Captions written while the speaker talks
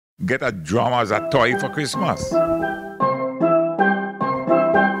get a drum as a toy for Christmas.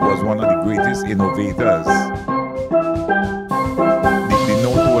 Was one of the greatest innovators. The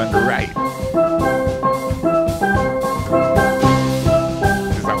know to and the right.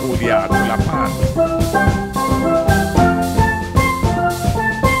 It's a whole yard full of fun.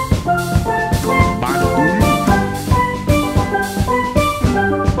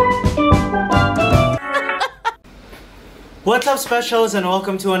 What's up, specials, and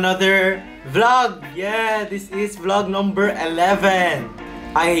welcome to another vlog. Yeah, this is vlog number 11.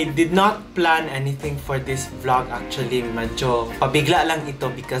 I did not plan anything for this vlog actually. Medyo pabigla lang ito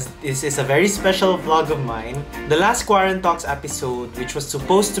because this is a very special vlog of mine. The last Quarant Talks episode, which was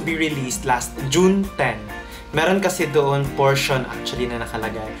supposed to be released last June 10, meron kasi doon portion actually na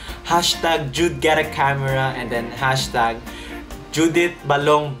nakalagay hashtag Jude get a camera and then hashtag Judith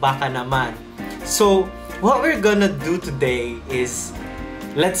Balong baka naman. So what we're gonna do today is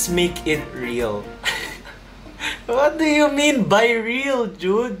let's make it real. What do you mean by real,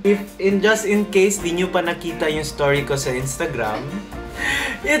 Jude? If just in case di nyo pa nakita yung story ko sa Instagram,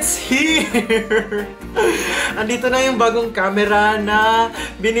 it's here! Andito na yung bagong camera na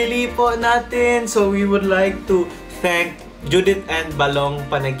binili po natin. So we would like to thank Judith and Balong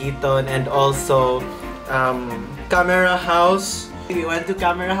Panagiton and also Camera House. We went to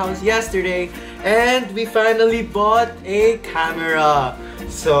Camera House yesterday and we finally bought a camera.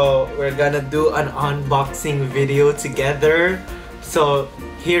 So we're gonna do an unboxing video together. So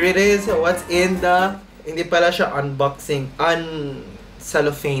here it is. What's in the... Hindi pala siya unboxing.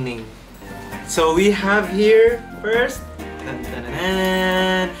 Uncellophaning. So we have here first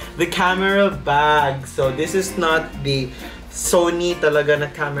the camera bag. So this is not the Sony talaga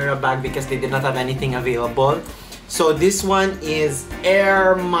na camera bag because they did not have anything available. So this one is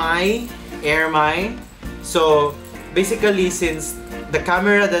Air My. So basically, since the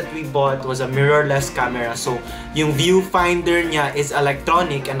camera that we bought was a mirrorless camera, so yung viewfinder niya is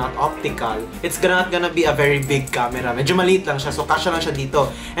electronic and not optical, it's not gonna be a very big camera. Medyo maliit lang siya, so kasya lang siya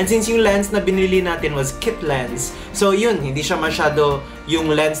dito. And since yung lens na binili natin was kit lens, so yun, hindi siya masyado yung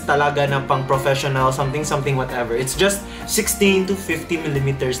lens talaga na pang professional, something whatever. It's just 16 to 50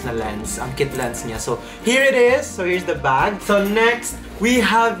 millimeters na lens, ang kit lens niya. So here it is. So here's the bag. So next we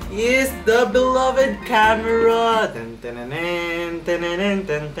have is the beloved camera.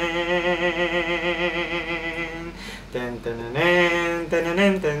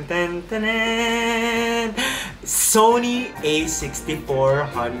 Sony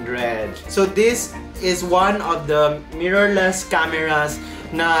A6400. So this is one of the mirrorless cameras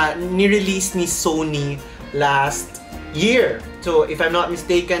na ni-release ni Sony last year. So if I'm not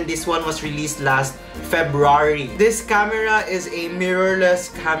mistaken, this one was released last February. This camera is a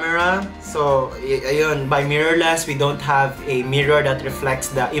mirrorless camera. So ayun, by mirrorless, we don't have a mirror that reflects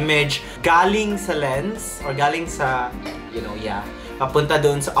the image galing sa lens or galing sa, papunta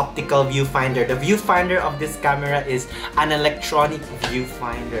doon sa optical viewfinder. The viewfinder of this camera is an electronic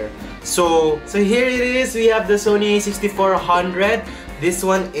viewfinder. So here it is. We have the Sony A6400. This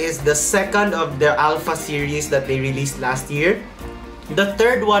one is the second of their Alpha series that they released last year. The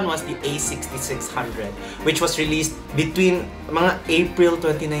third one was the A6600, which was released between mga April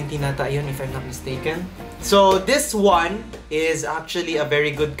 2019 nata yun, if I'm not mistaken. So this one is actually a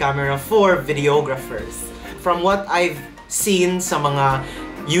very good camera for videographers. From what I've seen sa mga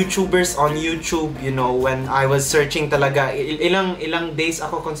YouTubers on YouTube, when I was searching talaga, ilang days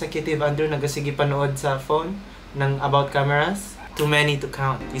ako consecutive, Andrew, nagasige panood sa phone ng about cameras. Too many to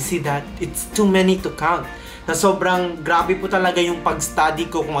count. You see that? It's too many to count. Na sobrang grabe po talaga yung pag-study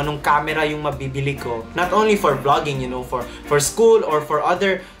ko kung anong camera yung mabibili ko. Not only for vlogging, for school or for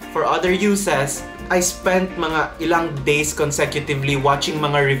other uses. I spent mga ilang days consecutively watching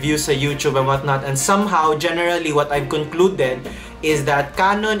mga reviews sa YouTube and whatnot, and somehow, generally, what I've concluded is that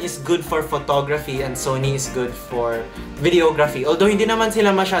Canon is good for photography and Sony is good for videography. Although hindi naman sila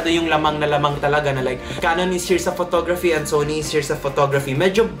masyado yung lamang na lamang talaga na like Canon is here sa photography and Sony is here sa photography.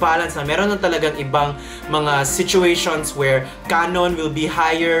 Medyo balance na. Meron na talagang ibang mga situations where Canon will be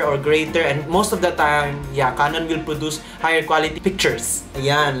higher or greater, and most of the time, Canon will produce higher quality pictures.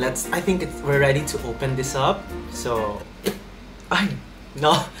 Ayan, I think we're ready to open this up. So,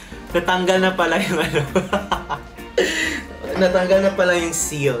 natanggal na pala yung natanggal na pala yung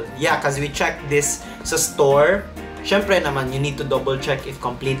seal. Yeah, because we checked this sa store. Syempre naman, you need to double check if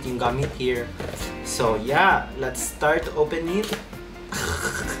complete yung gamit here. So yeah, let's start opening it.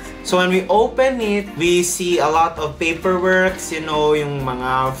 So when we open it, we see a lot of paperwork, you know, yung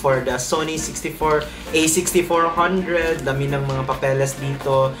mga for the Sony A6400, dami ng mga papeles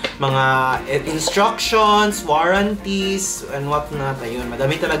dito, mga instructions, warranties, and whatnot. Ayun,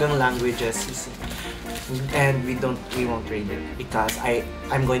 madami talagang languages, you see. And we won't read it because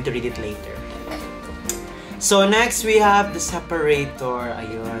I'm going to read it later. So next we have the separator,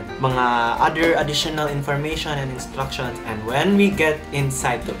 ayun, mga other additional information and instructions. And when we get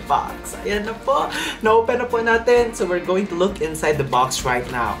inside the box, ayan na po, na-open na po natin. So we're going to look inside the box right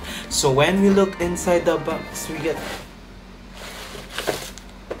now. So when we look inside the box, we get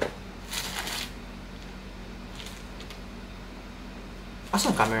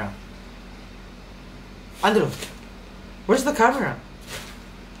asan camera? Andrew, where's the camera?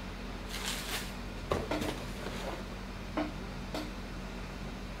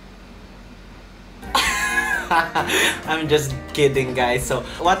 I'm just kidding, guys. So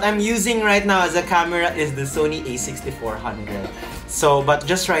what I'm using right now as a camera is the Sony A6400. So, but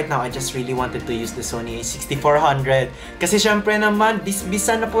just right now, I just really wanted to use the Sony A6400. Kasi syempre naman,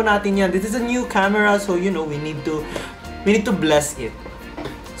 bisa na po natin yan. This is a new camera, so you know, we need to bless it.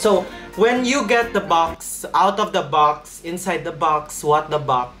 So, when you get the box, out of the box, inside the box, what the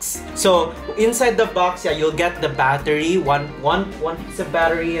box? So, inside the box, yeah, you'll get the battery, one piece of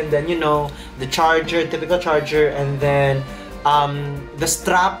battery, and then, you know, the charger, typical charger, and then the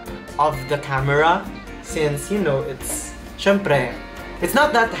strap of the camera, since, you know, it's, syempre, it's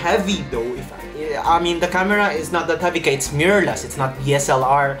not that heavy though. I mean, the camera is not that heavy, it's mirrorless, it's not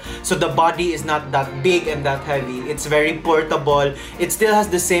DSLR, so the body is not that big and that heavy. It's very portable. It still has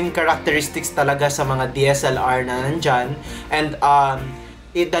the same characteristics talaga sa mga DSLR na nandyan. And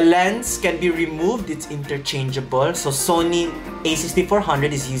the lens can be removed, it's interchangeable. So Sony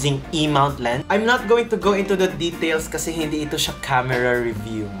A6400 is using E-mount lens. I'm not going to go into the details kasi hindi ito siya camera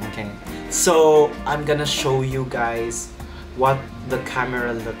review, okay? So I'm gonna show you guys what the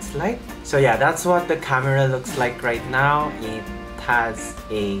camera looks like. So yeah, that's what the camera looks like right now. It has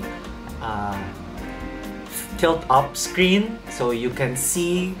a tilt up screen, so you can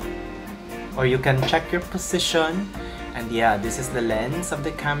see or you can check your position. And yeah, this is the lens of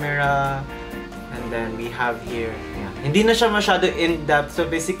the camera. And then we have here, yeah, hindi na siya masyado in-depth. So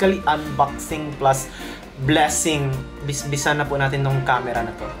basically, unboxing plus blessing. Bisa na po natin tong camera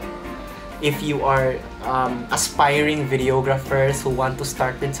na to. If you are aspiring videographers who want to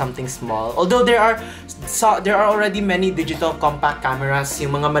start with something small, although there are already many digital compact cameras,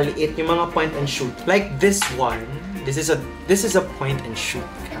 yung mga maliit, yung mga point and shoot. Like this one, this is a point and shoot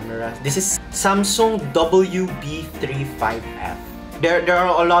camera. This is Samsung WB35F. There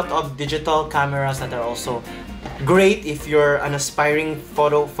are a lot of digital cameras that are also great if you're an aspiring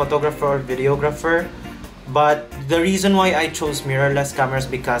photographer or videographer. But the reason why I chose mirrorless cameras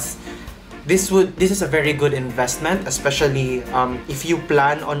because this is a very good investment, especially if you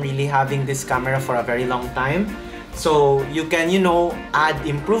plan on really having this camera for a very long time. So you can, you know, add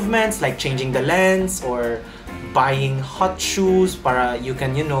improvements like changing the lens or buying hot shoes para you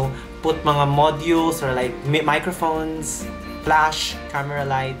can, you know, put mga modules or like microphones, flash, camera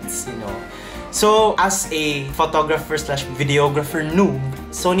lights, you know. So as a photographer slash videographer noob,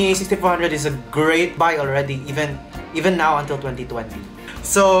 Sony A6400 is a great buy already, even now until 2020.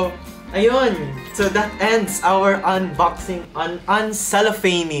 So ayun, so that ends our unboxing,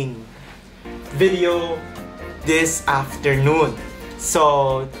 uncellophaning video this afternoon.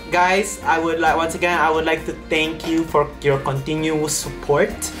 So guys, once again I would like to thank you for your continuous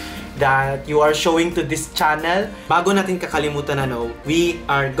support that you are showing to this channel. Bago natin kakalimutan na, no, we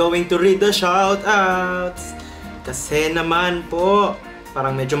are going to read the shoutouts. Kasi naman po,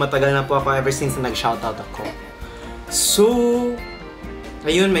 parang medyo matagal na po ako ever since na nag-shoutout ako. So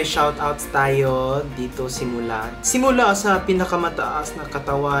ayun, may shoutouts tayo dito simula sa pinakamataas na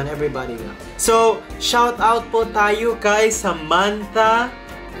katawan, everybody na. So, shoutout po tayo kay Samantha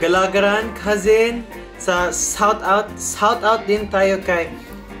Galagaran, cousin. Shoutout din tayo kay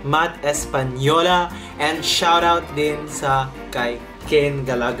Matt Espanola, and shoutout din sa kay Ken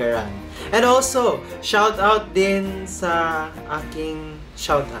Galagaran. And also, shoutout din sa aking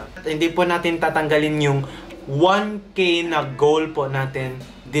shoutout. Hindi po natin tatanggalin yung 1K na goal po natin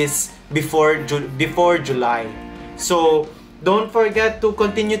this before July. So don't forget to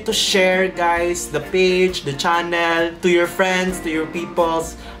continue to share, guys, the page, the channel, to your friends, to your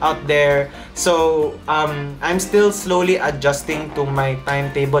peoples out there. So I'm still slowly adjusting to my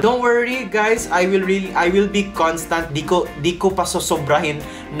timetable. Don't worry, guys, I will be constant. Di ko pa sosobrahin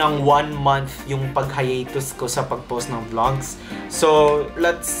ng 1 month yung pag-hiatus ko sa pag-post ng vlogs. So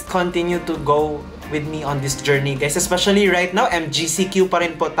let's continue to go with me on this journey, guys. Especially right now, MGCQ pa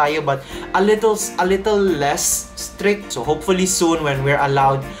rin po tayo, but a little less strict. So hopefully soon, when we're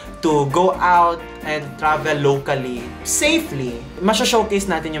allowed to go out and travel locally safely, masya-showcase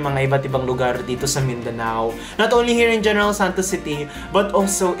natin yung mga iba't ibang lugar dito sa Mindanao. Not only here in General Santos City, but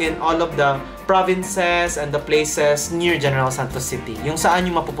also in all of the provinces and the places near General Santos City. Yung saan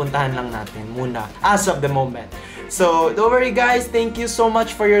yung mapupuntahan lang natin muna as of the moment. So, don't worry guys, thank you so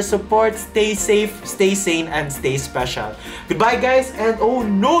much for your support. Stay safe, stay sane, and stay special. Goodbye guys, and oh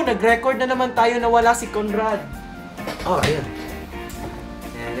no, nag-record na naman tayo na wala si Conrad. Oh, ayun.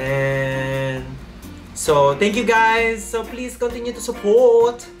 And so, thank you guys. So, please continue to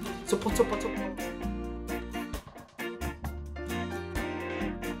support. Support.